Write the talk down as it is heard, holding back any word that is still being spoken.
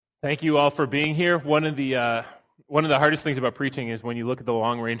Thank you all for being here. One of the hardest things about preaching is when you look at the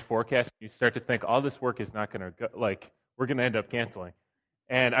long-range forecast, you start to think all this work is not going to go. We're going to end up canceling.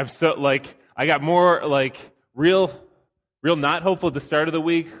 And I'm so I got more real not hopeful at the start of the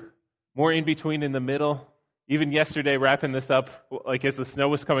week, more in between in the middle. Even yesterday, wrapping this up, as the snow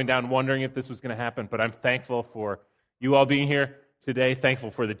was coming down, wondering if this was going to happen. But I'm thankful for you all being here today. Thankful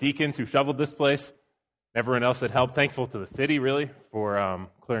for the deacons who shoveled this place. Everyone else that helped. Thankful to the city, really, for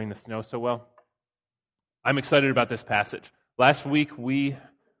clearing the snow so well. I'm excited about this passage. Last week, we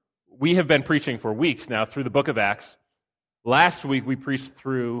have been preaching for weeks now through the book of Acts. Last week, we preached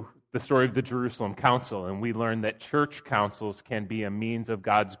through the story of the Jerusalem Council, and we learned that church councils can be a means of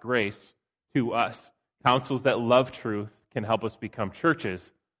God's grace to us. Councils that love truth can help us become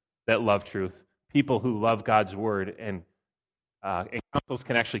churches that love truth, people who love God's word, and councils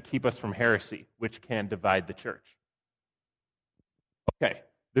can actually keep us from heresy, which can divide the church. Okay,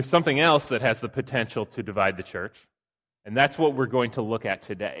 there's something else that has the potential to divide the church, and that's what we're going to look at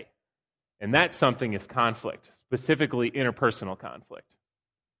today. And that something is conflict, specifically interpersonal conflict.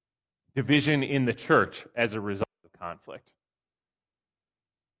 Division in the church as a result of conflict.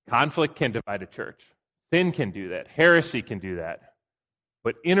 Conflict can divide a church. Sin can do that. Heresy can do that.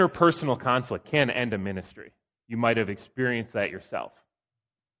 But interpersonal conflict can end a ministry. You might have experienced that yourself.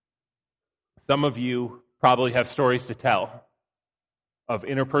 Some of you probably have stories to tell of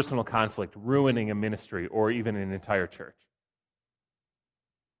interpersonal conflict ruining a ministry or even an entire church.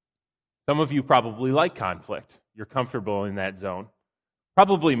 Some of you probably like conflict. You're comfortable in that zone.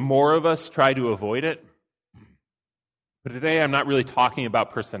 Probably more of us try to avoid it. But today I'm not really talking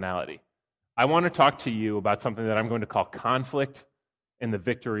about personality. I want to talk to you about something that I'm going to call conflict and the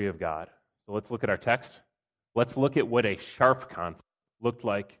victory of God. So let's look at our text. Let's look at what a sharp conflict looked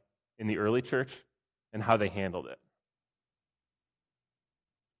like in the early church and how they handled it.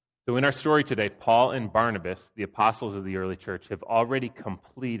 So in our story today, Paul and Barnabas, the apostles of the early church, have already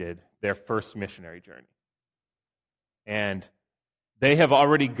completed their first missionary journey. And they have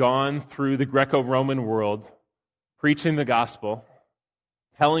already gone through the Greco-Roman world, preaching the gospel,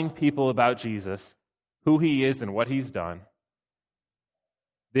 telling people about Jesus, who he is and what he's done.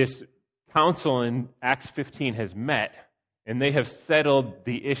 This council in Acts 15 has met, and they have settled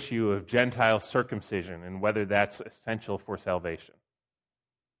the issue of Gentile circumcision and whether that's essential for salvation.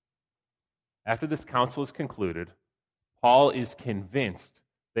 After this council is concluded, Paul is convinced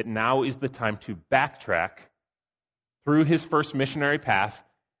that now is the time to backtrack through his first missionary path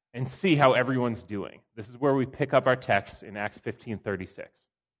and see how everyone's doing. This is where we pick up our text in Acts 15:36.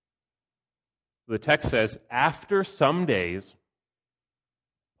 The text says, after some days,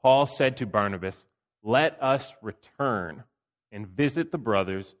 Paul said to Barnabas, "Let us return and visit the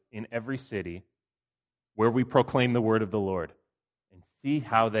brothers in every city where we proclaim the word of the Lord and see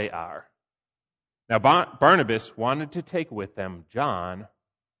how they are." Now, Barnabas wanted to take with them John,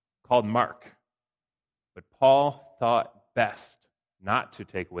 called Mark, but Paul thought best not to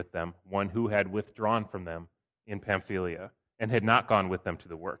take with them one who had withdrawn from them in Pamphylia and had not gone with them to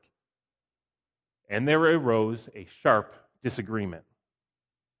the work. And there arose a sharp disagreement,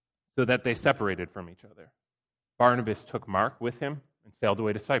 so that they separated from each other. Barnabas took Mark with him and sailed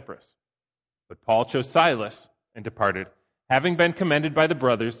away to Cyprus. But Paul chose Silas and departed, having been commended by the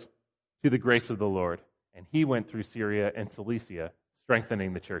brothers to the grace of the Lord. And he went through Syria and Cilicia,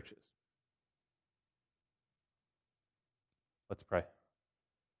 strengthening the churches. Let's pray.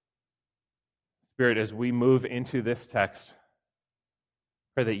 Spirit, as we move into this text,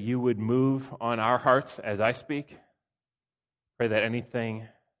 pray that you would move on our hearts as I speak. Pray that anything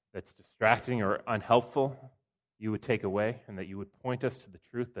that's distracting or unhelpful, you would take away, and that you would point us to the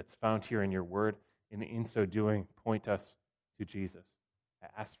truth that's found here in your word, and in so doing, point us to Jesus. I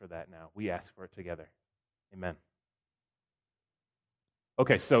ask for that now. We ask for it together. Amen.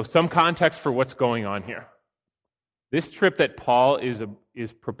 Okay, so some context for what's going on here. This trip that Paul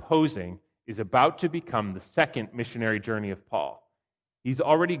is proposing is about to become the second missionary journey of Paul. He's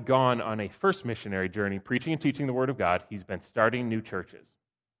already gone on a first missionary journey, preaching and teaching the word of God. He's been starting new churches.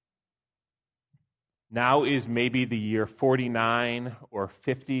 Now is maybe the year 49 or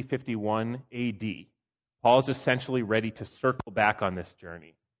 50, 51 AD. Paul's essentially ready to circle back on this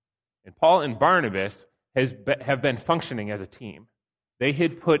journey. And Paul and Barnabas have been functioning as a team. They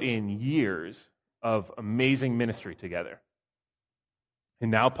had put in years of amazing ministry together.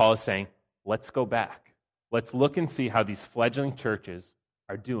 And now Paul is saying, let's go back. Let's look and see how these fledgling churches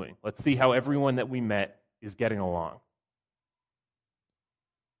are doing. Let's see how everyone that we met is getting along.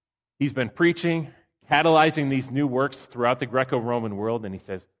 He's been preaching, catalyzing these new works throughout the Greco-Roman world, and he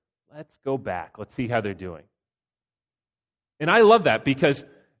says, let's go back. Let's see how they're doing. And I love that because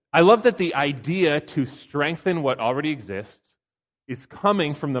I love that the idea to strengthen what already exists is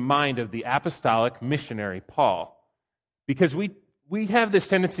coming from the mind of the apostolic missionary Paul. Because we have this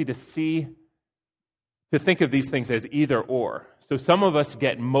tendency to think of these things as either or. So some of us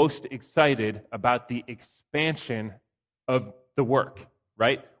get most excited about the expansion of the work,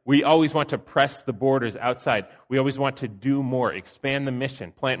 right? We always want to press the borders outside. We always want to do more, expand the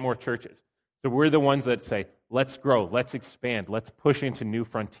mission, plant more churches. So we're the ones that say, let's grow, let's expand, let's push into new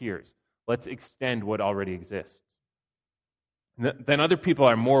frontiers, let's extend what already exists. Then other people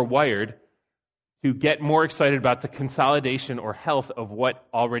are more wired to get more excited about the consolidation or health of what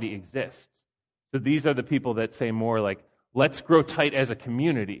already exists. So these are the people that say more like, let's grow tight as a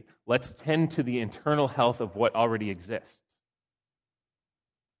community. Let's tend to the internal health of what already exists.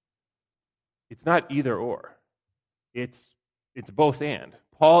 It's not either or. It's both and.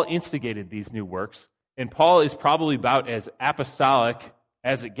 Paul instigated these new works, and Paul is probably about as apostolic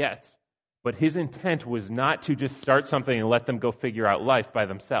as it gets. But his intent was not to just start something and let them go figure out life by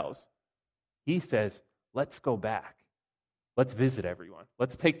themselves. He says, let's go back. Let's visit everyone.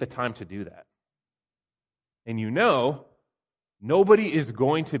 Let's take the time to do that. And nobody is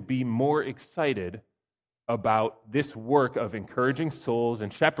going to be more excited about this work of encouraging souls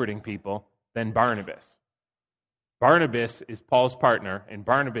and shepherding people than Barnabas. Barnabas is Paul's partner, and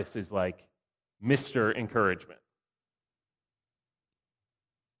Barnabas is like Mr. Encouragement.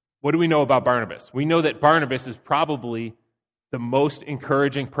 What do we know about Barnabas? We know that Barnabas is probably the most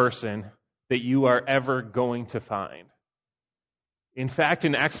encouraging person that you are ever going to find. In fact,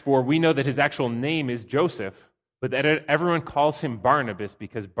 in Acts 4, we know that his actual name is Joseph, but that everyone calls him Barnabas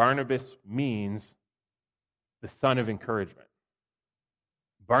because Barnabas means the son of encouragement.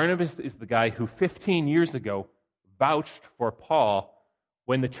 Barnabas is the guy who 15 years ago vouched for Paul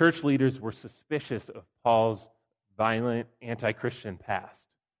when the church leaders were suspicious of Paul's violent anti-Christian past.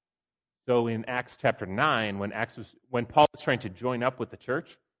 So in Acts chapter 9, when Paul was trying to join up with the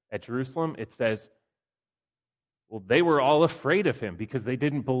church at Jerusalem, it says, well, they were all afraid of him because they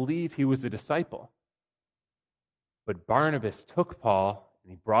didn't believe he was a disciple. But Barnabas took Paul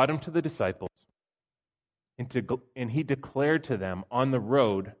and he brought him to the disciples, and he declared to them on the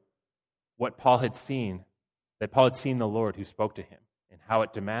road what Paul had seen, that Paul had seen the Lord who spoke to him, and how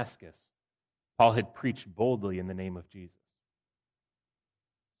at Damascus Paul had preached boldly in the name of Jesus.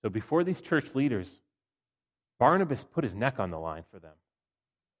 So before these church leaders, Barnabas put his neck on the line for them.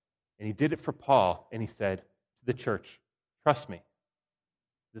 And he did it for Paul, and he said to the church, trust me,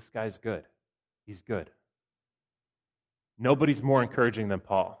 this guy's good. He's good. Nobody's more encouraging than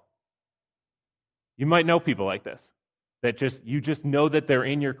Paul. You might know people like this, that you just know that they're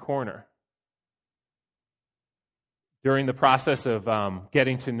in your corner. During the process of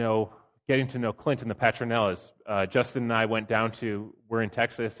getting to know Clint and the Patronellas, Justin and I we're in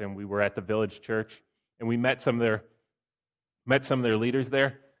Texas, and we were at the Village Church, and we met some of their leaders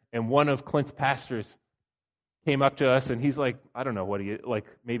there, and one of Clint's pastors came up to us, and he's like, I don't know what like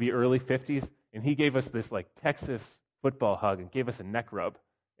maybe early 50s, and he gave us this like Texas football hug and gave us a neck rub.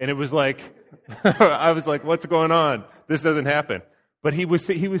 And it was like, I was like, what's going on? This doesn't happen. But he was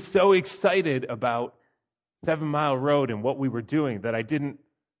so excited about 7 Mile Road and what we were doing that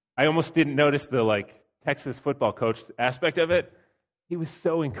I almost didn't notice the like Texas football coach aspect of it. He was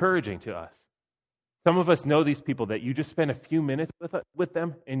so encouraging to us. Some of us know these people that you just spend a few minutes with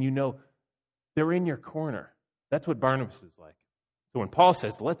them and you know they're in your corner. That's what Barnabas is like. So when Paul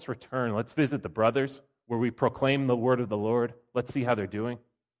says, let's return, let's visit the brothers where we proclaim the word of the Lord, let's see how they're doing.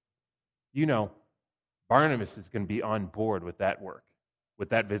 You know, Barnabas is going to be on board with that work, with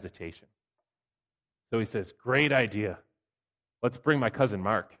that visitation. So he says, great idea. Let's bring my cousin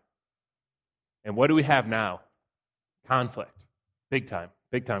Mark. And what do we have now? Conflict. Big time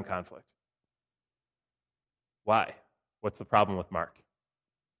conflict. Why? What's the problem with Mark?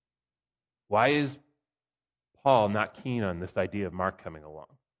 Why is Paul not keen on this idea of Mark coming along?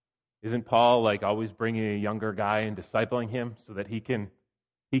 Isn't Paul like always bringing a younger guy and discipling him so that he can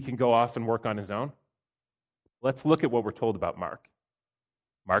go off and work on his own? Let's look at what we're told about Mark.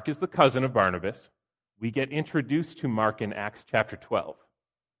 Mark is the cousin of Barnabas. We get introduced to Mark in Acts chapter 12.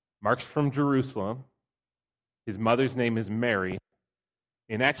 Mark's from Jerusalem. His mother's name is Mary.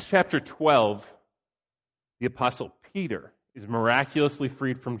 In Acts chapter 12, the apostle Peter is miraculously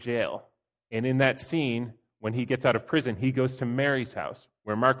freed from jail. And in that scene, when he gets out of prison, he goes to Mary's house,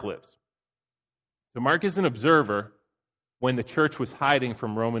 where Mark lives. So Mark is an observer when the church was hiding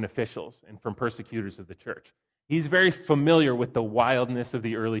from Roman officials and from persecutors of the church. He's very familiar with the wildness of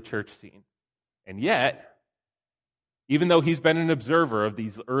the early church scene. And yet, even though he's been an observer of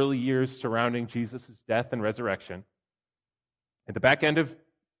these early years surrounding Jesus' death and resurrection, at the back end of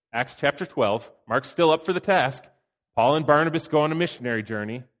Acts chapter 12. Mark's still up for the task. Paul and Barnabas go on a missionary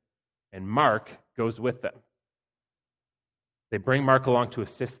journey, and Mark goes with them. They bring Mark along to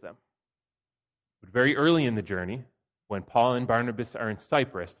assist them. But very early in the journey, when Paul and Barnabas are in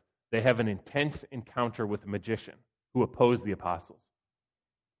Cyprus, they have an intense encounter with a magician who opposed the apostles.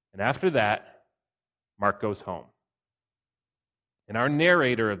 And after that, Mark goes home. And our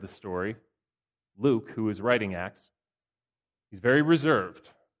narrator of the story, Luke, who is writing Acts, he's very reserved.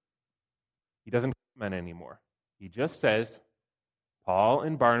 He doesn't comment anymore. He just says, Paul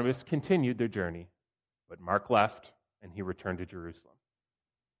and Barnabas continued their journey, but Mark left and he returned to Jerusalem.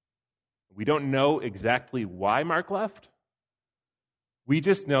 We don't know exactly why Mark left. We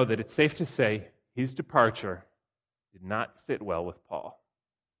just know that it's safe to say his departure did not sit well with Paul.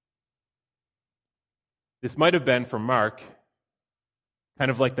 This might have been for Mark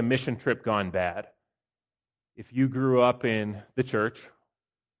kind of like the mission trip gone bad. If you grew up in the church,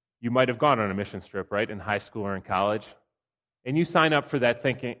 you might have gone on a mission trip, right, in high school or in college, and you sign up for that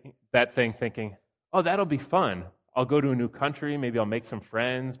thing thinking, oh, that'll be fun. I'll go to a new country, maybe I'll make some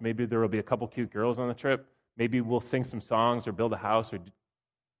friends, maybe there will be a couple cute girls on the trip, maybe we'll sing some songs or build a house or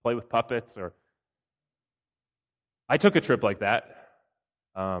play with puppets. Or I took a trip like that.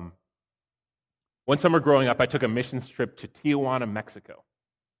 One summer growing up, I took a missions trip to Tijuana, Mexico.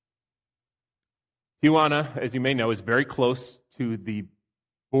 Tijuana, as you may know, is very close to the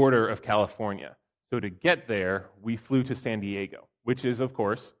border of California. So to get there, we flew to San Diego, which is, of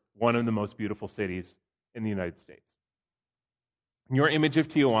course, one of the most beautiful cities in the United States. Your image of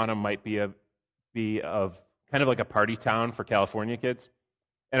Tijuana might be of kind of like a party town for California kids.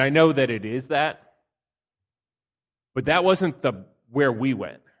 And I know that it is that, but that wasn't where we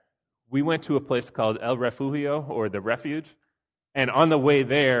went. We went to a place called El Refugio, or the Refuge, and on the way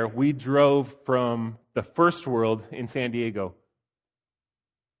there, we drove from the first world in San Diego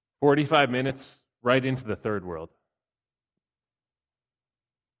 45 minutes right into the third world.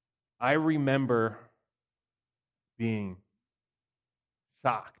 I remember being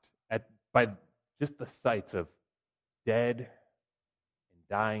shocked by just the sights of dead and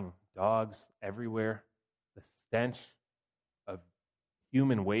dying dogs everywhere, the stench of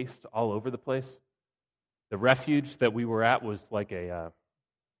human waste all over the place. The refuge that we were at was like a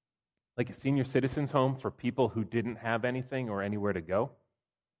senior citizens home for people who didn't have anything or anywhere to go.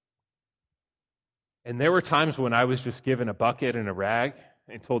 And there were times when I was just given a bucket and a rag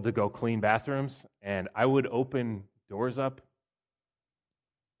and told to go clean bathrooms, and I would open doors up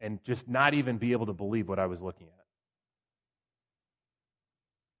and just not even be able to believe what I was looking at.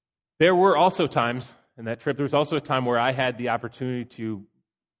 There were also times in that trip, there was also a time where I had the opportunity to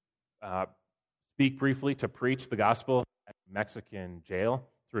speak briefly, to preach the gospel at a Mexican jail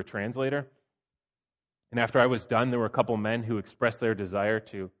through a translator. And after I was done, there were a couple men who expressed their desire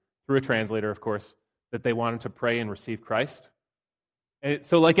to, through a translator, of course, that they wanted to pray and receive Christ. And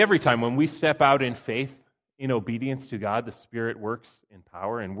so like every time, when we step out in faith, in obedience to God, the Spirit works in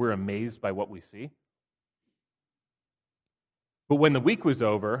power, and we're amazed by what we see. But when the week was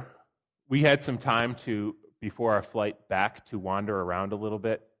over, we had some time before our flight back, to wander around a little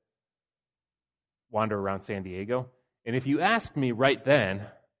bit, wander around San Diego. And if you asked me right then,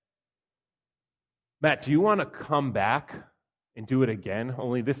 Matt, do you want to come back and do it again?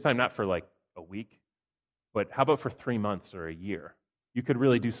 Only this time not for like a week, but how about for 3 months or a year? You could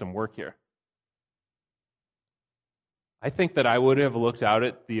really do some work here. I think that I would have looked out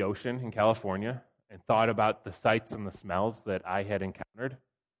at the ocean in California and thought about the sights and the smells that I had encountered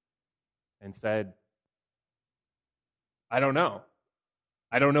and said, I don't know.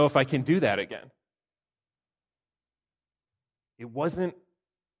 I don't know if I can do that again. It wasn't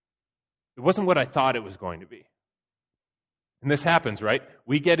what I thought it was going to be. And this happens, right?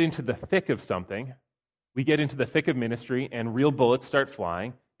 We get into the thick of something. We get into the thick of ministry, and real bullets start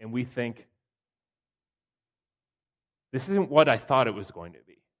flying, and we think, this isn't what I thought it was going to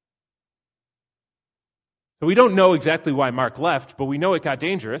be. So we don't know exactly why Mark left, but we know it got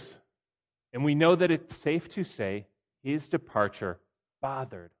dangerous, and we know that it's safe to say his departure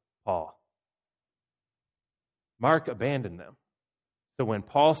bothered Paul. Mark abandoned them. So when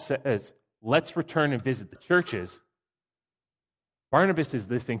Paul says, let's return and visit the churches, Barnabas is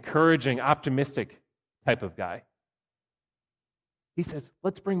this encouraging, optimistic type of guy. He says,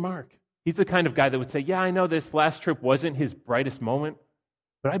 let's bring Mark. He's the kind of guy that would say, yeah, I know this last trip wasn't his brightest moment,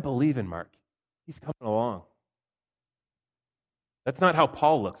 but I believe in Mark. He's coming along. That's not how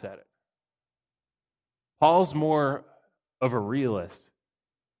Paul looks at it. Paul's more of a realist.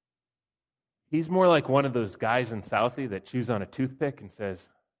 He's more like one of those guys in Southie that chews on a toothpick and says,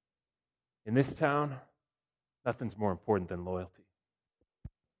 in this town, nothing's more important than loyalty.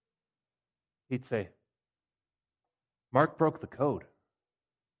 he'd say, Mark broke the code.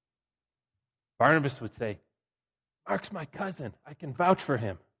 Barnabas would say, Mark's my cousin. I can vouch for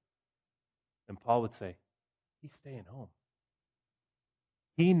him. And Paul would say, he's staying home.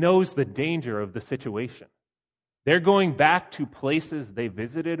 He knows the danger of the situation. They're going back to places they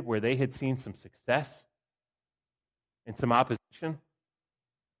visited where they had seen some success and some opposition.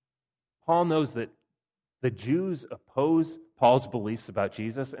 Paul knows that the Jews oppose Paul's beliefs about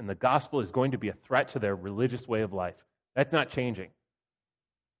Jesus, and the gospel is going to be a threat to their religious way of life. That's not changing.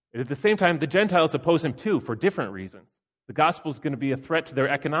 And at the same time, the Gentiles oppose him too for different reasons. The gospel is going to be a threat to their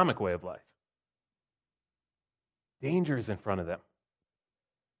economic way of life. Danger is in front of them.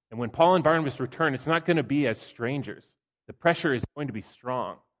 And when Paul and Barnabas return, it's not going to be as strangers. The pressure is going to be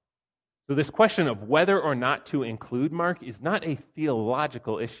strong. So this question of whether or not to include Mark is not a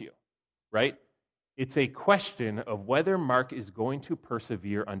theological issue, right? It's a question of whether Mark is going to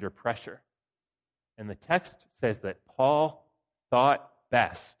persevere under pressure. And the text says that Paul thought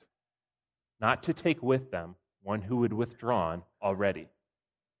best not to take with them one who had withdrawn already.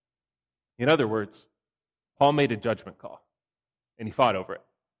 In other words, Paul made a judgment call, and he fought over it.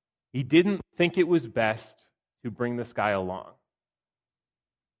 He didn't think it was best to bring this guy along.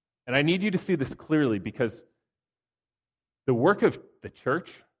 And I need you to see this clearly, because the work of the church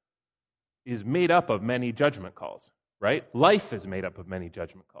is made up of many judgment calls, right? Life is made up of many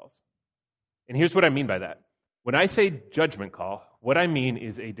judgment calls. And here's what I mean by that. When I say judgment call, what I mean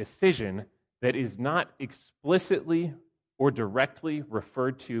is a decision that is not explicitly or directly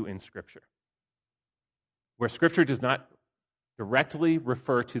referred to in Scripture, where Scripture does not directly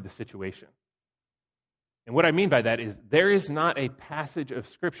refer to the situation. And what I mean by that is there is not a passage of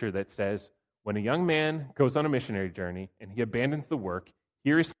Scripture that says when a young man goes on a missionary journey and he abandons the work,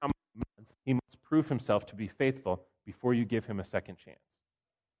 here is how many months he must prove himself to be faithful before you give him a second chance.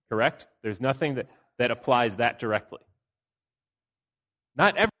 Correct? There's nothing that applies that directly.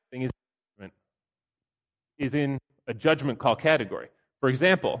 Not everything is in a judgment call category. For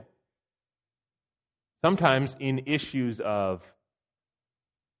example, sometimes in issues of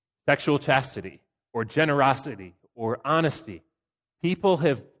sexual chastity or generosity or honesty, people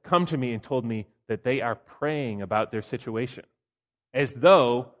have come to me and told me that they are praying about their situation, as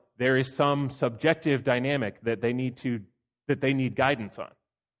though there is some subjective dynamic that they need guidance on,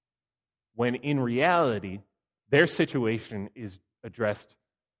 when in reality, their situation is addressed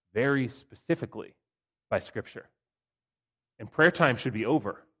very specifically by Scripture. And prayer time should be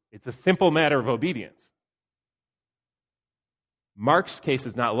over. It's a simple matter of obedience. Mark's case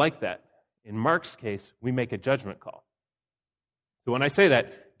is not like that. In Mark's case, we make a judgment call. So when I say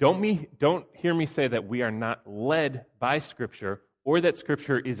that, don't hear me say that we are not led by Scripture or that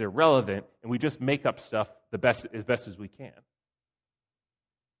Scripture is irrelevant and we just make up stuff as best as we can.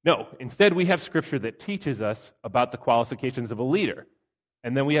 No, instead we have Scripture that teaches us about the qualifications of a leader.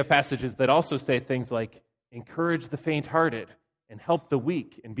 And then we have passages that also say things like, encourage the faint-hearted and help the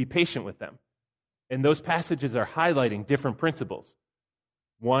weak and be patient with them. And those passages are highlighting different principles.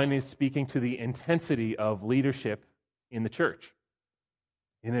 One is speaking to the intensity of leadership in the church.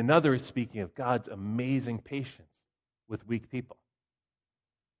 And another is speaking of God's amazing patience with weak people,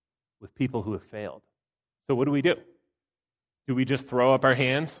 with people who have failed. So what do? Do we just throw up our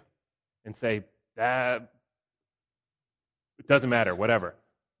hands and say, it doesn't matter, whatever?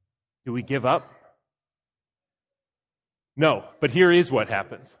 Do we give up? No, but here is what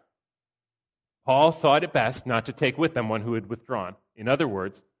happens. Paul thought it best not to take with them one who had withdrawn. In other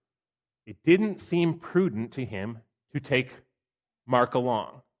words, it didn't seem prudent to him to take Mark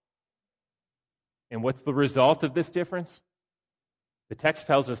along. And what's the result of this difference? The text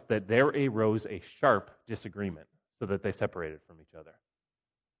tells us that there arose a sharp disagreement, so that they separated from each other.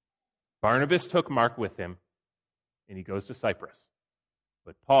 Barnabas took Mark with him, and he goes to Cyprus.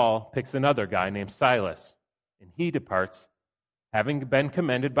 But Paul picks another guy named Silas, and he departs, having been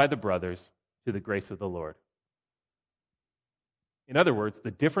commended by the brothers to the grace of the Lord. In other words, the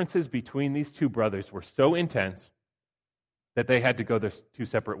differences between these two brothers were so intense that they had to go their two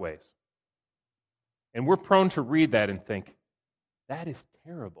separate ways. And we're prone to read that and think, that is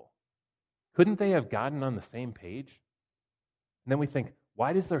terrible. Couldn't they have gotten on the same page? And then we think,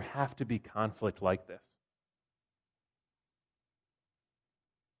 why does there have to be conflict like this?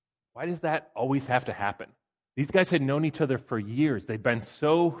 Why does that always have to happen? These guys had known each other for years. They'd been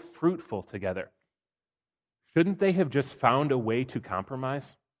so fruitful together. Shouldn't they have just found a way to compromise?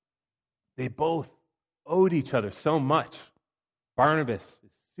 They both owed each other so much. Barnabas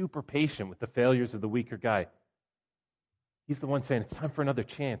is super patient with the failures of the weaker guy. He's the one saying it's time for another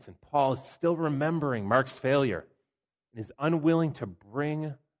chance. And Paul is still remembering Mark's failure and is unwilling to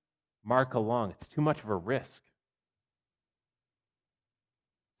bring Mark along. It's too much of a risk.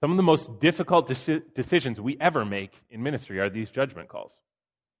 Some of the most difficult decisions we ever make in ministry are these judgment calls,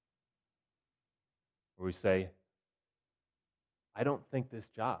 where we say, I don't think this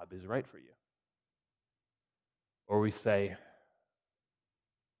job is right for you. Or we say,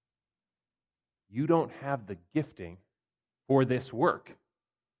 you don't have the gifting for this work.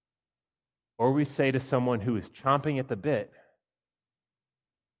 Or we say to someone who is chomping at the bit,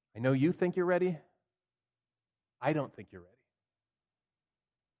 I know you think you're ready. I don't think you're ready.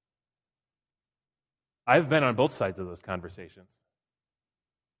 I've been on both sides of those conversations.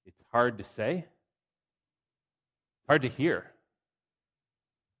 It's hard to say. It's hard to hear.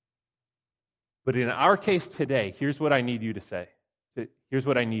 But in our case today, here's what I need you to say. Here's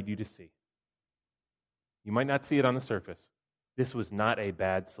what I need you to see. You might not see it on the surface. This was not a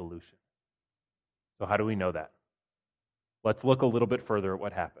bad solution. So how do we know that? Let's look a little bit further at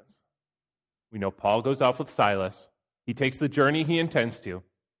what happens. We know Paul goes off with Silas. He takes the journey he intends to,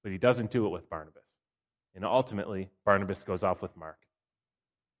 but he doesn't do it with Barnabas. And ultimately, Barnabas goes off with Mark.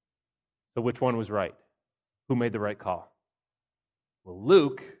 So which one was right? Who made the right call? Well,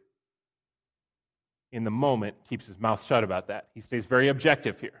 Luke, in the moment, keeps his mouth shut about that. He stays very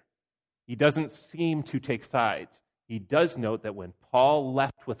objective here. He doesn't seem to take sides. He does note that when Paul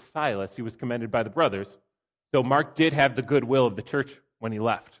left with Silas, he was commended by the brothers. So Mark did have the goodwill of the church when he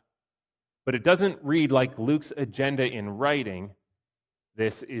left. But it doesn't read like Luke's agenda in writing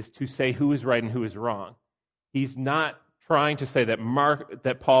this is to say who is right and who is wrong. He's not trying to say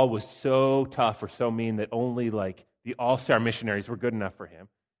that Paul was so tough or so mean that only like the all-star missionaries were good enough for him.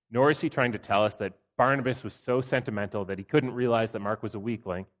 Nor is he trying to tell us that Barnabas was so sentimental that he couldn't realize that Mark was a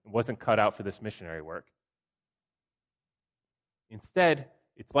weakling and wasn't cut out for this missionary work. Instead,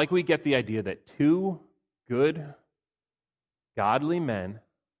 it's like we get the idea that two good, godly men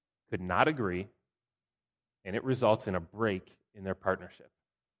could not agree, and it results in a break in their partnership.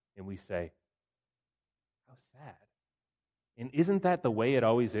 And we say, how sad. And isn't that the way it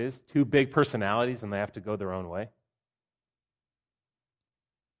always is? Two big personalities and they have to go their own way?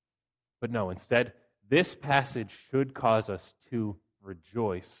 But no, instead, this passage should cause us to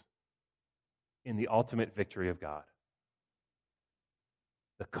rejoice in the ultimate victory of God.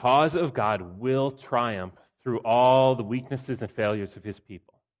 The cause of God will triumph through all the weaknesses and failures of his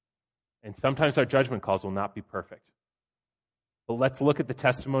people. And sometimes our judgment calls will not be perfect. But let's look at the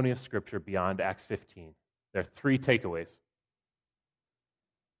testimony of Scripture beyond Acts 15. There are three takeaways.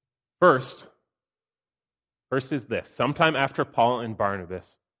 First is this. Sometime after Paul and Barnabas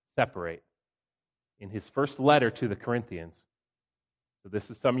separate, in his first letter to the Corinthians, so this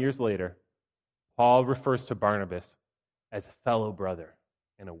is some years later, Paul refers to Barnabas as a fellow brother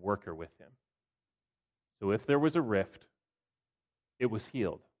and a worker with him. So if there was a rift, it was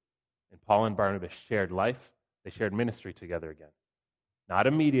healed. And Paul and Barnabas shared life. They shared ministry together again. Not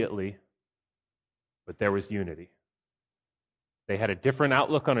immediately, but there was unity. They had a different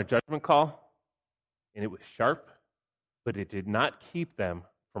outlook on a judgment call, and it was sharp, but it did not keep them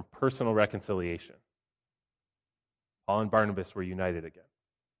from personal reconciliation. Paul and Barnabas were united again.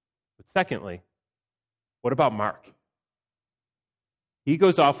 But secondly, what about Mark? He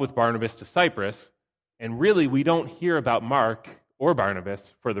goes off with Barnabas to Cyprus, and really we don't hear about Mark or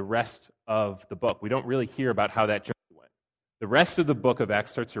Barnabas for the rest of the book. We don't really hear about how that journey went. The rest of the book of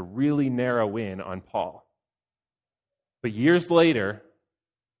Acts starts to really narrow in on Paul. But years later,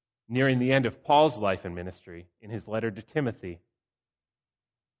 nearing the end of Paul's life and ministry, in his letter to Timothy,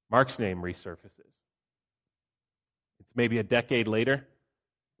 Mark's name resurfaces. It's maybe a decade later.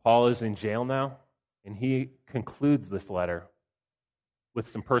 Paul is in jail now, and he concludes this letter with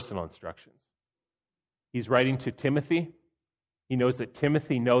some personal instructions. He's writing to Timothy. He knows that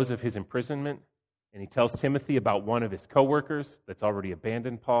Timothy knows of his imprisonment, and he tells Timothy about one of his co-workers that's already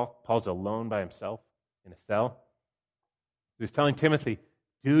abandoned Paul. Paul's alone by himself in a cell. So he's telling Timothy,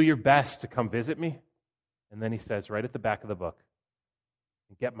 do your best to come visit me. And then he says, right at the back of the book,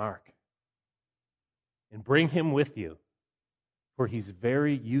 and get Mark. And bring him with you, for he's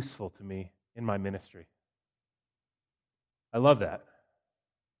very useful to me in my ministry. I love that.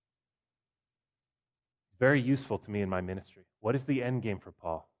 Very useful to me in my ministry. What is the end game for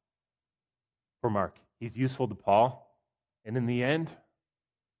Paul? For Mark. He's useful to Paul. And in the end,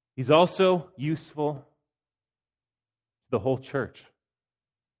 he's also useful to the whole church.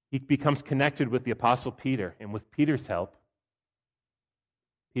 He becomes connected with the Apostle Peter. And with Peter's help,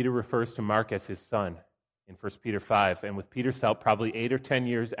 Peter refers to Mark as his son in 1 Peter 5. And with Peter's help, probably 8 or 10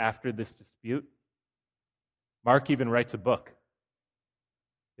 years after this dispute, Mark even writes a book.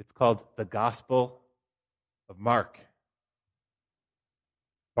 It's called The Gospel of Mark.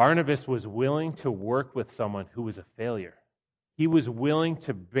 Barnabas was willing to work with someone who was a failure. He was willing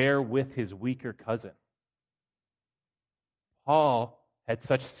to bear with his weaker cousin. Paul had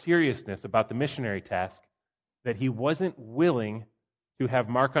such seriousness about the missionary task that he wasn't willing to have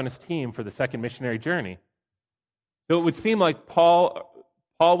Mark on his team for the second missionary journey. So it would seem like Paul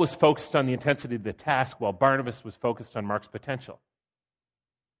was focused on the intensity of the task while Barnabas was focused on Mark's potential.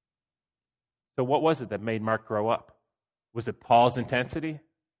 So what was it that made Mark grow up? Was it Paul's intensity?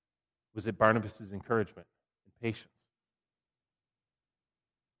 Was it Barnabas' encouragement and patience?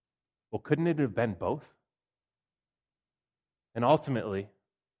 Well, couldn't it have been both? And ultimately,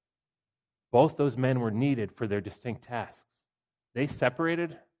 both those men were needed for their distinct tasks. They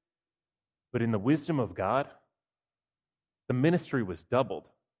separated, but in the wisdom of God, the ministry was doubled.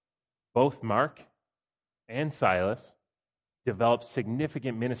 Both Mark and Silas developed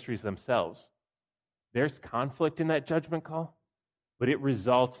significant ministries themselves. There's conflict in that judgment call, but it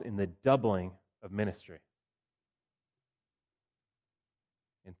results in the doubling of ministry.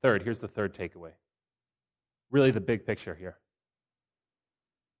 And third, here's the third takeaway. Really the big picture here.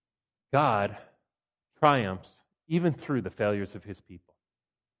 God triumphs even through the failures of his people.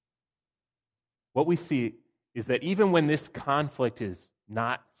 What we see is that even when this conflict is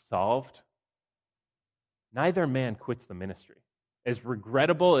not solved, neither man quits the ministry. As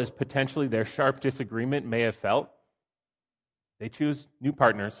regrettable as potentially their sharp disagreement may have felt, they choose new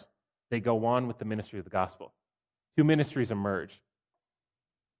partners. They go on with the ministry of the gospel. Two ministries emerge.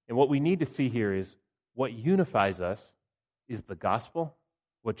 And what we need to see here is what unifies us is the gospel,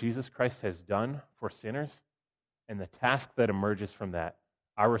 what Jesus Christ has done for sinners, and the task that emerges from that,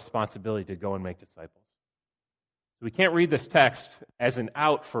 our responsibility to go and make disciples. So we can't read this text as an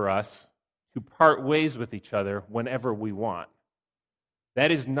out for us to part ways with each other whenever we want.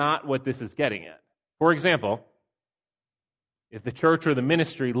 That is not what this is getting at. For example, if the church or the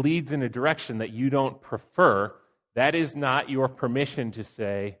ministry leads in a direction that you don't prefer, that is not your permission to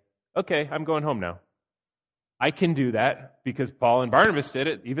say, okay, I'm going home now. I can do that because Paul and Barnabas did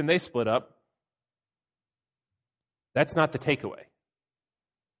it. Even they split up. That's not the takeaway.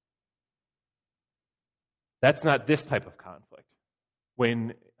 That's not this type of conflict.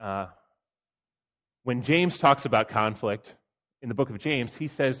 When James talks about conflict in the book of James, he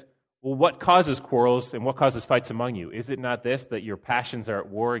says, well, what causes quarrels and what causes fights among you? Is it not this, that your passions are at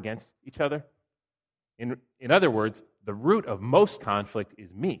war against each other? In other words, the root of most conflict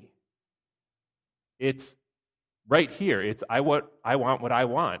is me. It's right here. It's I want what I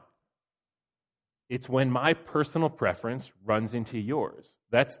want. It's when my personal preference runs into yours.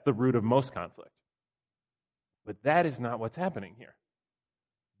 That's the root of most conflict. But that is not what's happening here.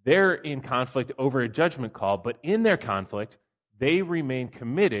 They're in conflict over a judgment call, but in their conflict, they remain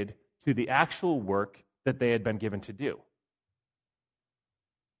committed to the actual work that they had been given to do.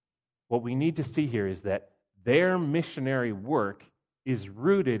 What we need to see here is that their missionary work is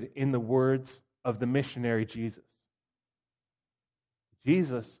rooted in the words of the missionary Jesus.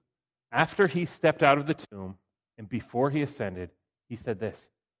 Jesus, after he stepped out of the tomb and before he ascended, he said this,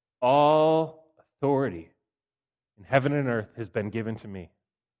 all authority in heaven and earth has been given to me.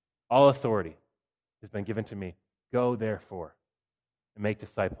 All authority has been given to me. Go, therefore, and make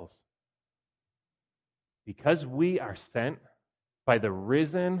disciples. Because we are sent by the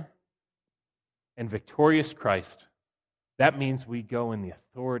risen and victorious Christ, that means we go in the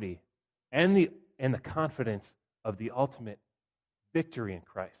authority and the confidence of the ultimate victory in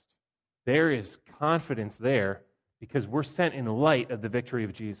Christ. There is confidence there because we're sent in light of the victory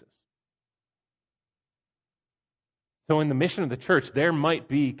of Jesus. So in the mission of the church, there might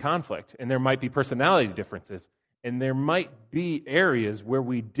be conflict, and there might be personality differences, and there might be areas where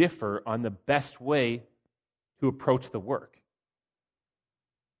we differ on the best way to approach the work.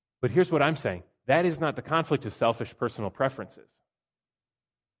 But here's what I'm saying. That is not the conflict of selfish personal preferences.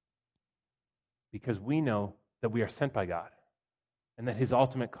 Because we know that we are sent by God, and that his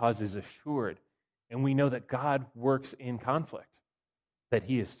ultimate cause is assured, and we know that God works in conflict, that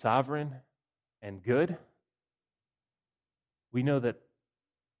he is sovereign and good. We know that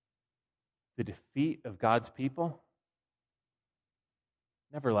the defeat of God's people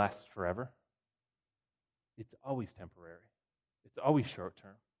never lasts forever. It's always temporary. It's always short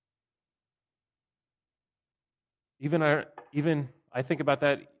term. Even I think about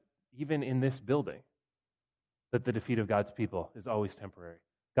that even in this building, that the defeat of God's people is always temporary.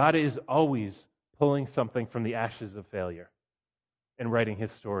 God is always pulling something from the ashes of failure and writing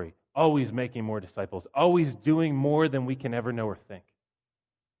his story, always making more disciples, always doing more than we can ever know or think.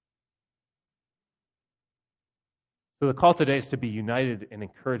 So the call today is to be united and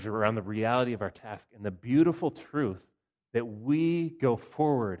encouraged around the reality of our task and the beautiful truth that we go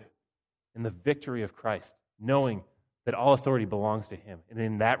forward in the victory of Christ, knowing that all authority belongs to him. And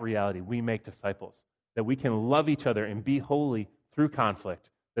in that reality, we make disciples, that we can love each other and be holy through conflict,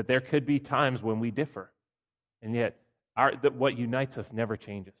 that there could be times when we differ. And yet, that what unites us never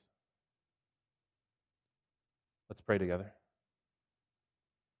changes. Let's pray together.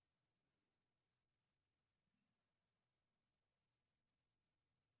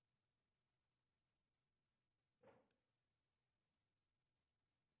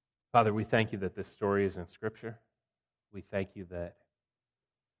 Father, we thank you that this story is in Scripture. We thank you that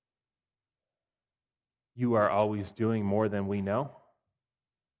you are always doing more than we know,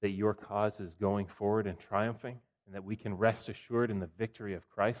 that your cause is going forward and triumphing, and that we can rest assured in the victory of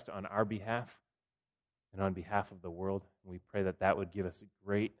Christ on our behalf and on behalf of the world. And we pray that that would give us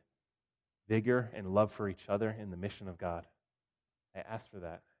great vigor and love for each other in the mission of God. I ask for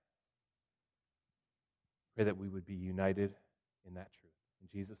that. Pray that we would be united in that truth.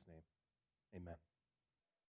 In Jesus' name, amen.